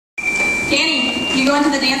Danny, you going to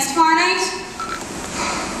the dance tomorrow night?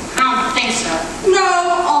 I don't think so. No,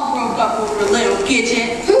 all broke up over a little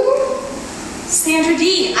gidget. Sandra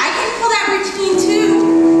Dee, I can pull that routine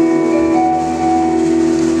too.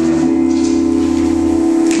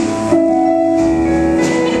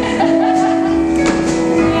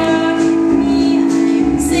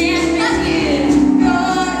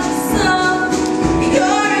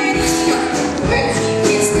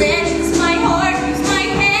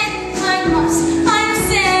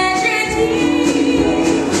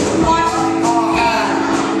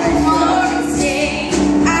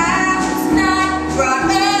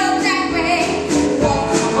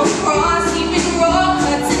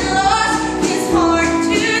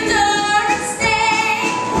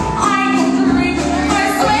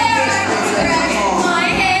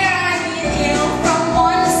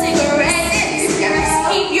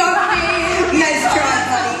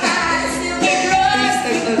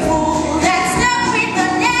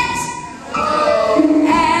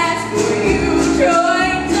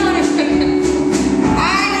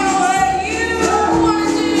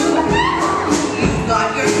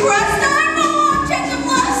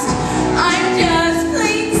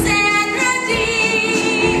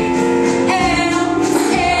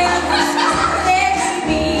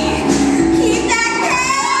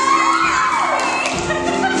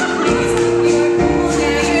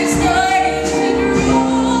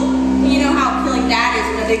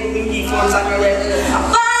 On your lip.